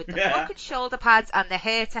been, with the fucking shoulder pads and the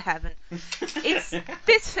hair to heaven.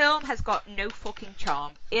 This film has got no fucking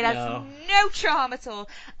charm. It has no charm at all.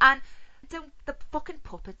 And the fucking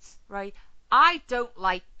puppets, right? I don't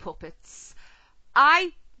like puppets.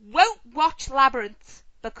 I won't watch Labyrinth.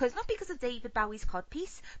 Not because of David Bowie's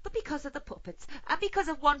codpiece, but because of the puppets, and because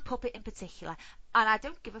of one puppet in particular. And I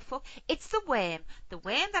don't give a fuck. It's the worm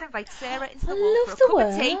that invites Sarah into the wall for a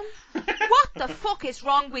cup of tea. What the fuck is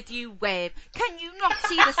wrong with you, worm? Can you not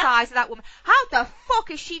see the size of that woman? How the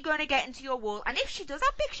fuck is she going to get into your wall? And if she does,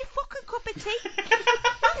 how big's your fucking cup of tea?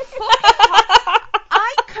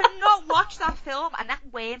 I cannot watch that film, and that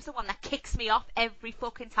worm's the one that kicks me off every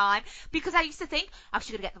fucking time, because I used to think,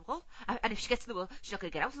 she's going to get in the wall, and if she gets in the wall, she's not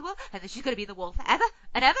going to get out of the wall, and then she's going to be in the wall forever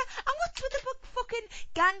and ever. And what's with the fucking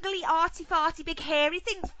gangly, arty-farty, big hairy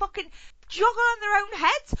things fucking juggle on their own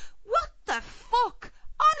heads? What the fuck?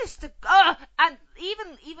 Honest to God. And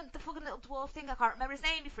even the fucking little dwarf thing, I can't remember his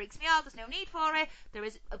name, he freaks me out. There's no need for it.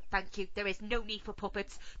 Thank you, there is no need for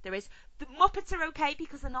puppets. The Muppets are okay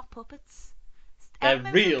because they're not puppets. They're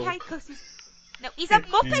real. Okay, he's a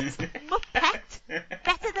Muppet. Muppet.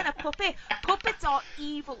 better than a puppet. Puppets are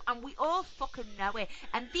evil, and we all fucking know it.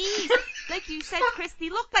 And these, like you said, Chris, they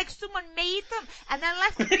look like someone made them and then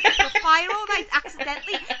left them in the fire all night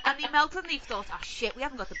accidentally, and they melted, and they thought, oh shit, we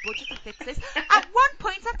haven't got the budget to fix this. At one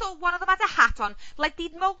point, I thought one of them had a hat on, like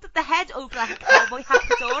they'd melted the head over like a cowboy hat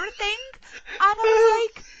fedora thing, and I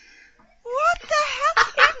was like, what the hell?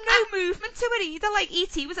 It had no movement to it either. Like,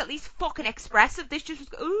 E.T. was at least fucking expressive. This just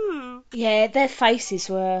was, ooh. Yeah, their faces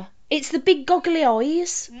were... It's the big goggly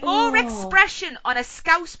eyes. More expression on a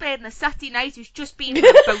scouse bird on a Saturday night who's just been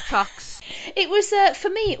with Botox. It was, for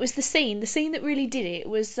me, it was the scene. The scene that really did it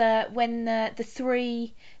was when the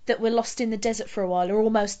three that were lost in the desert for a while are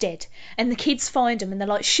almost dead. And the kids find them and they're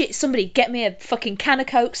like, shit, somebody get me a fucking can of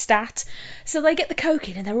Coke stat. So they get the Coke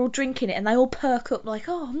in and they're all drinking it and they all perk up like,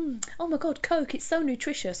 oh my God, Coke, it's so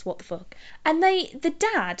nutritious, what the fuck. And the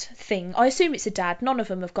dad thing, I assume it's a dad, none of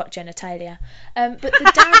them have got genitalia. But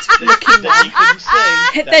the dad looking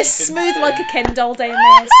one, they're smooth like a Ken doll down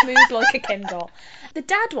there, smooth like a Ken doll. The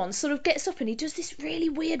dad one sort of gets up and he does this really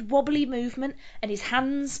weird wobbly movement and his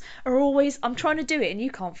hands are always... I'm trying to do it and you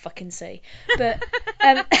can't fucking see. But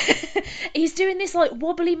he's doing this like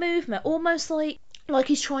wobbly movement, almost like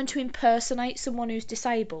he's trying to impersonate someone who's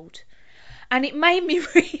disabled. And it made me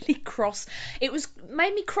really cross.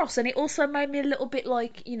 Made me cross, and it also made me a little bit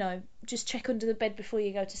like, you know, just check under the bed before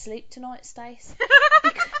you go to sleep tonight, Stace.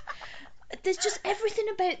 There's just everything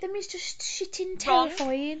about them is just shitting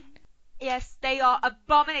terrifying. Yes, they are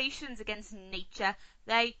abominations against nature.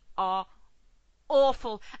 They are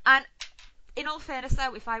awful. And in all fairness,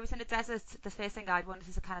 though, if I was in a desert, the first thing I'd want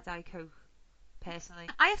is a can of Diet Coke, personally.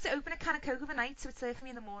 I have to open a can of Coke overnight, so it's there for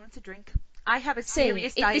me in the morning to drink. I have a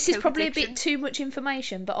serious Diet Coke this is probably addiction. a bit too much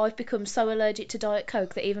information, but I've become so allergic to Diet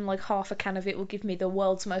Coke that even like half a can of it will give me the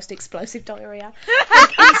world's most explosive diarrhea.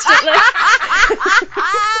 Like, instantly.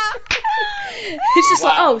 It's just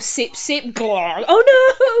like, oh, sip, glog. Oh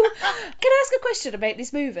no! Can I ask a question about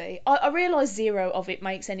this movie? I realise zero of it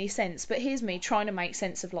makes any sense, but here's me trying to make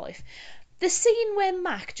sense of life. The scene where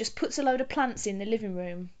Mac just puts a load of plants in the living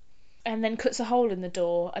room and then cuts a hole in the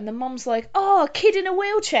door, and the mum's like, oh, a kid in a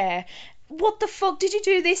wheelchair. What the fuck did you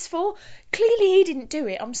do this for? Clearly he didn't do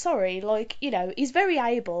it, I'm sorry. Like, you know, he's very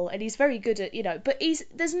able and he's very good at, you know, but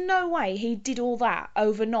there's no way he did all that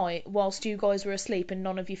overnight whilst you guys were asleep and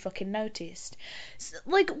none of you fucking noticed. So,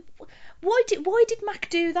 like, why did Mac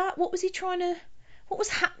do that? What was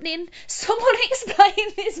happening? Someone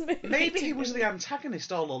explain this movie. Maybe he was the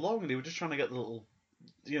antagonist all along and he was just trying to get the little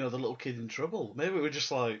kid in trouble. Maybe we were just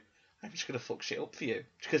like, I'm just going to fuck shit up for you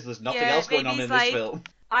because there's nothing else going on in this film.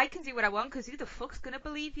 I can do what I want because who the fuck's going to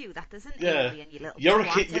believe you? That doesn't alien, you little you're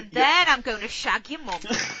twat. A kid, and then I'm going to shag your mum.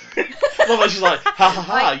 Well, then she's like,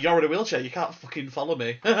 ha, you're in a wheelchair, you can't fucking follow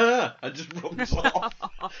me. And just runs off.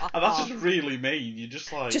 And that's just really mean. You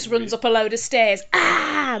just like... Just runs up a load of stairs,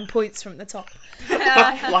 and points from the top.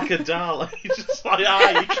 Like a Dalek. He's just like, you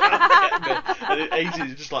can't get me. And 80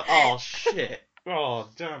 is just like, oh, shit. Oh,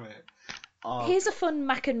 damn it. Oh. Here's a fun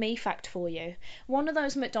Mac and Me fact for you. One of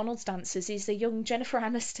those McDonald's dancers is the young Jennifer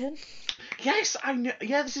Aniston. Yes, I know.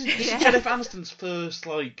 Yeah, this is Jennifer Aniston's first,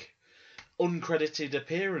 like, uncredited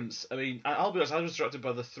appearance. I mean, I'll be honest, I was distracted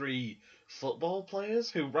by the three football players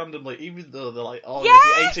who randomly, even though they're like, the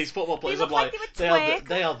 80s football players, I'm like,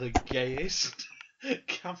 they are the gayest.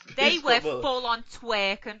 They were full on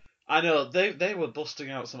twerking. I know, they were busting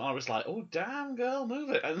out some... I was like, oh, damn, girl, move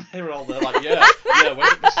it. And they were all there like, yeah,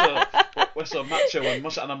 we're so macho and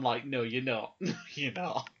much. And I'm like, no, you're not. You're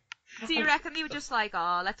not. Do you reckon they were just like,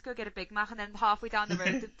 oh, let's go get a Big Mac? And then halfway down the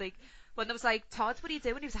road, like, when there was like, Todd, what are you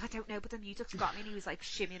doing? He was like, I don't know, but the music's got me. And he was like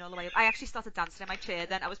shimmying all the way up. I actually started dancing in my chair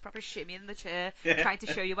then. I was probably shimmying in the chair, trying to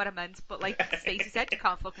show you what I meant. But like Stacey said, you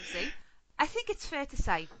can't fucking see. I think it's fair to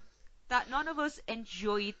say that none of us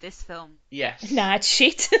enjoyed this film. Yes. Nah, it's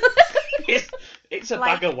shit. It's a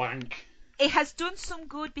bag of wank. It has done some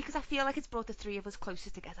good because I feel like it's brought the three of us closer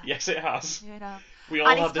together. Yes, it has. You know. We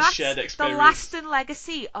all have this shared experience. The lasting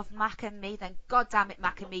legacy of Mac and Me, then goddamn it,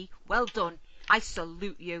 Mac and Me, well done. I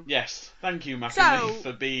salute you. Yes, thank you, Mac and Me,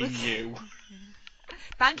 for being you.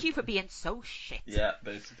 Thank you for being so shit. Yeah,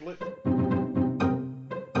 basically.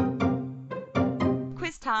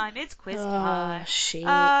 It's quiz time. Oh,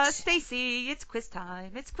 shit. Stacey, it's quiz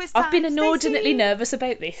time. I've been inordinately nervous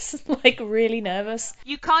about this. Like, really nervous.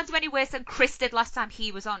 You can't do any worse than Chris did last time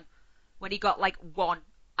he was on. When he got, like, 1.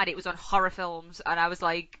 And it was on horror films. And I was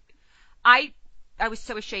like... I was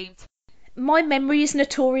so ashamed. My memory is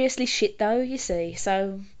notoriously shit, though, you see.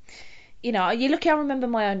 So, you know, you're lucky I remember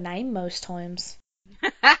my own name most times.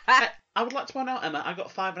 I would like to point out, Emma, I got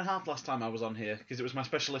 5.5 last time I was on here because it was my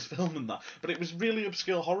specialist film and that. But it was really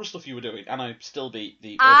obscure horror stuff you were doing, and I still beat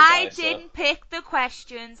the other I guy, so- didn't pick the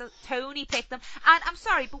questions. Tony picked them. And I'm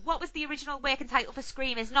sorry, but what was the original working title for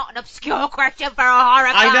Scream? Is not an obscure question for a horror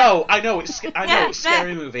film. I know, it's a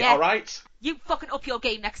scary movie. Yeah. All right. You fucking up your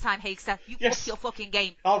game next time, Hagster. You Yes. up your fucking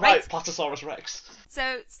game. All right, Platosaurus Rex.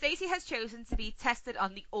 So Stacey has chosen to be tested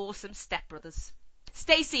on the awesome Step Brothers.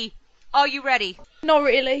 Stacey, are you ready? Not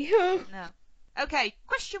really. No. Okay,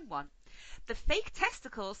 question 1. The fake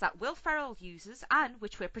testicles that Will Ferrell uses and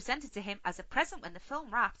which were presented to him as a present when the film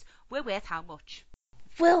wrapped were worth how much?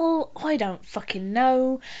 Well, I don't fucking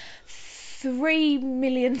know. $3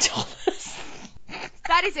 million.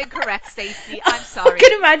 That is incorrect, Stacey. I'm sorry. I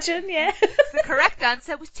can imagine, yeah. The correct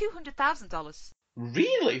answer was $200,000.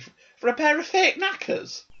 Really? For a pair of fake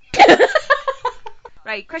knackers?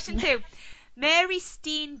 Right, question 2. Mary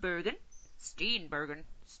Steenburgen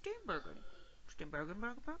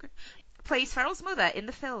plays Ferrell's mother in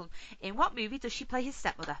the film. In what movie does she play his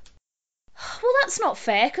stepmother? Well, that's not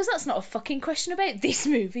fair, because that's not a fucking question about this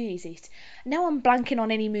movie, is it? Now I'm blanking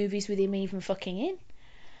on any movies with him even fucking in.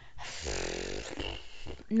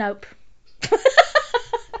 Nope.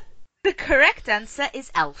 The correct answer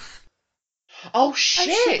is Elf. Oh shit!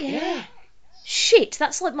 Oh, shit, yeah. Shit,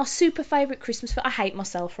 that's like my super favourite Christmas film. I hate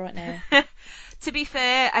myself right now. To be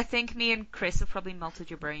fair, I think me and Chris have probably melted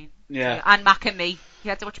your brain. Yeah. And Mac and me. You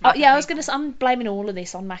had to watch Mac Oh, yeah, and I was going to say, I'm blaming all of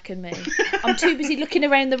this on Mac and me. I'm too busy looking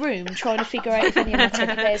around the room trying to figure out if any of my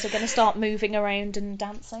teddy bears are going to start moving around and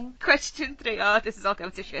dancing. Question 3. Oh, this is all going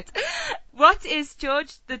to shit. What is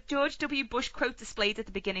the George W. Bush quote displayed at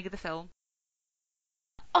the beginning of the film?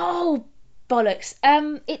 Oh, bollocks.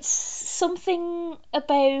 It's something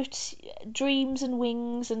about dreams and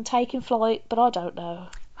wings and taking flight, but I don't know.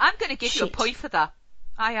 I'm going to give you a Shit. point for that.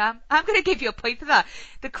 I am. I'm going to give you a point for that.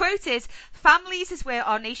 The quote is, "Families is where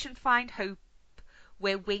our nation find hope,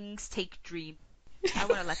 where wings take dream." I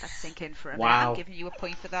want to let that sink in for a minute. Wow. I'm giving you a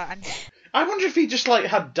point for that. I wonder if he just like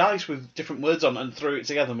had dice with different words on and threw it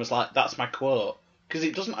together and was like, "That's my quote," because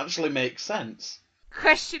it doesn't actually make sense.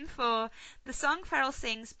 Question 4. The song Ferrell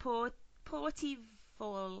sings, Porti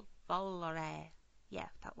Volare, yeah,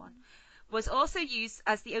 that one, was also used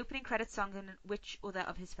as the opening credit song in which other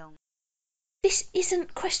of his films? This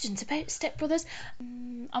isn't questions about Step Brothers.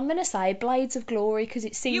 I'm going to say Blades of Glory because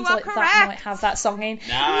it seems You are like that correct. might have that song in. Nice.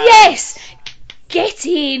 Yes! Get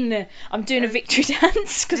in! I'm doing a victory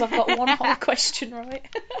dance because I've got one whole question right.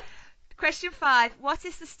 Question 5. What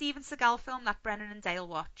is the Steven Seagal film that Brennan and Dale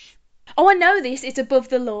watch? Oh, I know this. It's Above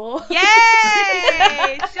the Law.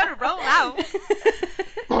 Yay! She's on a roll now.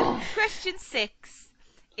 Question 6.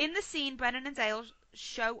 In the scene, Brennan and Dale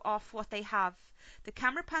show off what they have. The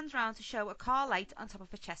camera pans round to show a car light on top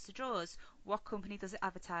of a chest of drawers. What company does it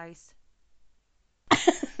advertise?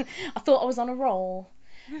 I thought I was on a roll.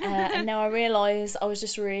 And now I realise I was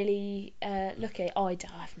just really lucky. Oh, I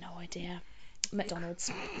have no idea.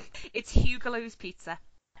 McDonald's. It's Hugo's Pizza.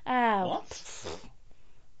 Oh. What?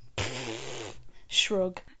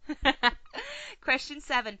 Shrug. Question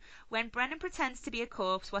 7. When Brennan pretends to be a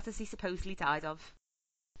corpse, what has he supposedly died of?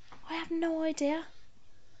 I have no idea.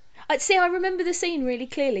 See, I remember the scene really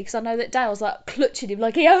clearly because I know that Dale's like clutching him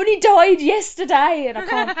like he only died yesterday, and I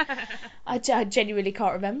can't. I genuinely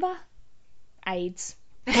can't remember. AIDS.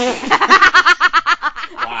 Wow.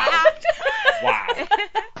 Wow.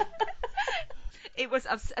 It was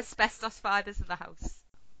asbestos fibres in the house.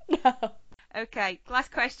 No. Okay,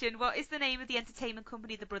 last question. What is the name of the entertainment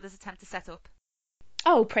company the brothers attempt to set up?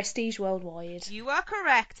 Oh, Prestige Worldwide. You are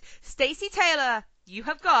correct. Stacey Taylor, you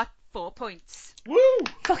have got 4 points. Woo!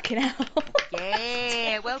 Fucking hell.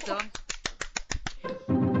 Yeah, well done.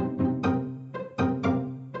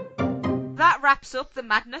 That wraps up the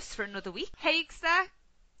madness for another week. Hagster,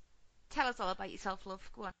 tell us all about yourself, love.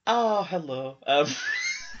 Go on. Oh, hello. I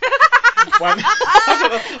don't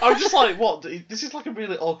know. I'm just like, what? This is like a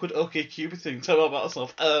really awkward OkCupid thing. Tell me about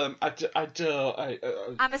myself. I'm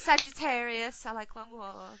a Sagittarius. I like long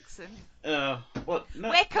walks. And what? No,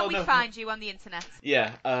 where can we no. find you on the internet?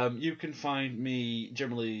 Yeah, you can find me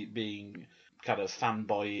generally being kind of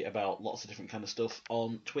fanboy about lots of different kind of stuff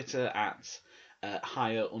on Twitter at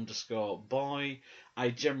higher_boy. I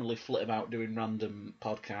generally flit about doing random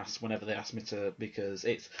podcasts whenever they ask me to because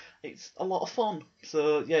it's a lot of fun.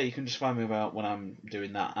 So yeah, you can just find me about when I'm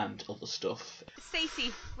doing that and other stuff.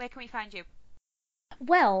 Stacey, where can we find you?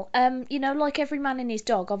 Well, like every man and his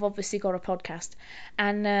dog, I've obviously got a podcast,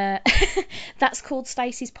 and that's called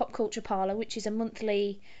Stacey's Pop Culture Parlour, which is a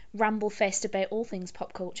monthly ramble fest about all things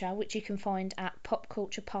pop culture, which you can find at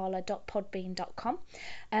popcultureparlour.podbean.com,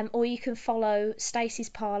 or you can follow Stacey's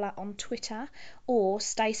Parlour on Twitter or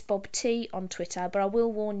StaceBobT on Twitter, but I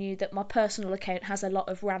will warn you that my personal account has a lot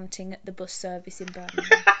of ranting at the bus service in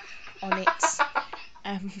Birmingham on it.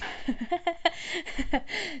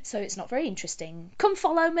 So it's not very interesting. Come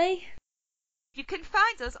follow me. You can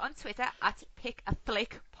find us on Twitter at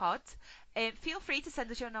PickAFlickPod. Feel free to send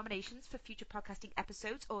us your nominations for future podcasting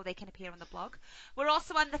episodes, or they can appear on the blog. We're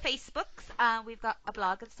also on the Facebooks, and we've got a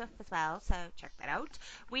blog and stuff as well, so check that out.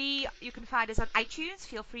 You can find us on iTunes.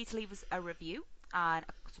 Feel free to leave us a review and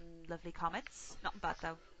some lovely comments. Nothing bad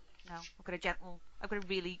though. No, I've got a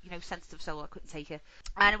really, sensitive soul. I couldn't take it.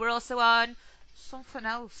 And we're also on something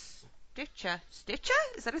else. Stitcher?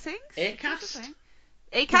 Is that a thing? Acast?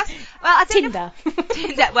 Acast? Well, I don't Tinder.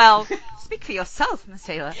 Tinder. Well, speak for yourself, Miss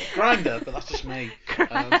Taylor. Grindr, but that's just me. Go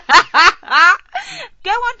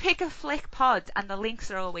on Pick a Flick Pod, and the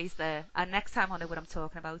links are always there. And next time I know what I'm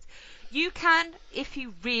talking about. You can, if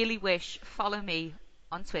you really wish, follow me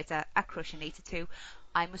on Twitter at Crushinator2.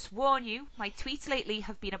 I must warn you, my tweets lately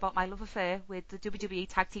have been about my love affair with the WWE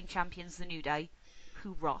Tag Team Champions, The New Day,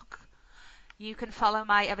 who rock. You can follow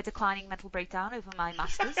my ever-declining mental breakdown over my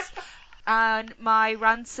masters and my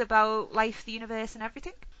rants about life, the universe, and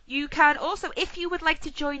everything. You can also, if you would like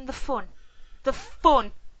to join the fun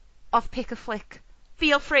of Pick a Flick,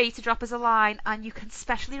 feel free to drop us a line, and you can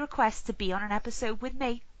specially request to be on an episode with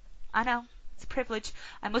me. I know, it's a privilege.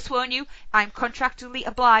 I must warn you, I'm contractually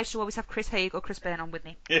obliged to always have Chris Haig or Chris Byrne on with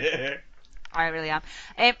me. I really am.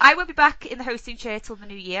 I will be back in the hosting chair till the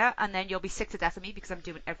new year, and then you'll be sick to death of me because I'm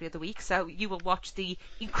doing it every other week. So you will watch the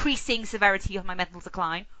increasing severity of my mental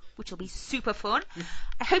decline, which will be super fun.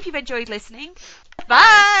 I hope you've enjoyed listening.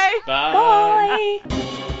 Bye! Bye!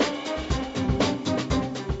 Bye!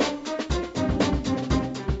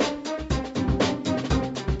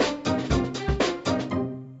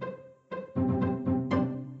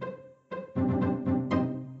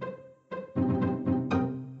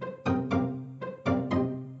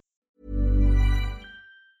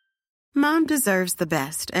 Mom deserves the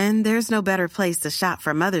best, and there's no better place to shop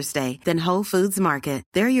for Mother's Day than Whole Foods Market.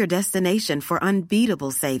 They're your destination for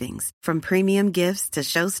unbeatable savings, from premium gifts to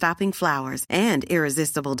show-stopping flowers and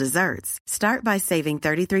irresistible desserts. Start by saving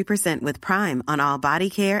 33% with Prime on all body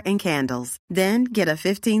care and candles. Then get a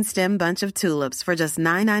 15-stem bunch of tulips for just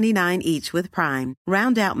 $9.99 each with Prime.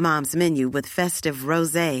 Round out Mom's menu with festive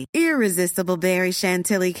rosé, irresistible berry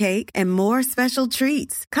chantilly cake, and more special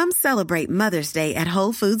treats. Come celebrate Mother's Day at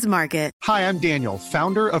Whole Foods Market. Hi, I'm Daniel,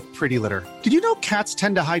 founder of Pretty Litter. Did you know cats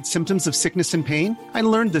tend to hide symptoms of sickness and pain? I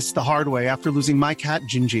learned this the hard way after losing my cat,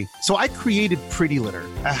 Gingy. So I created Pretty Litter,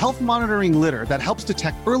 a health monitoring litter that helps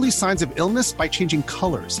detect early signs of illness by changing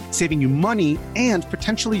colors, saving you money and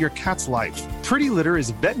potentially your cat's life. Pretty Litter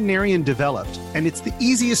is veterinarian developed, and it's the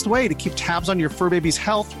easiest way to keep tabs on your fur baby's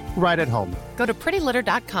health right at home. Go to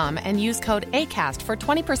prettylitter.com and use code ACAST for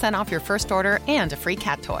 20% off your first order and a free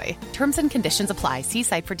cat toy. Terms and conditions apply. See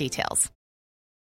site for details.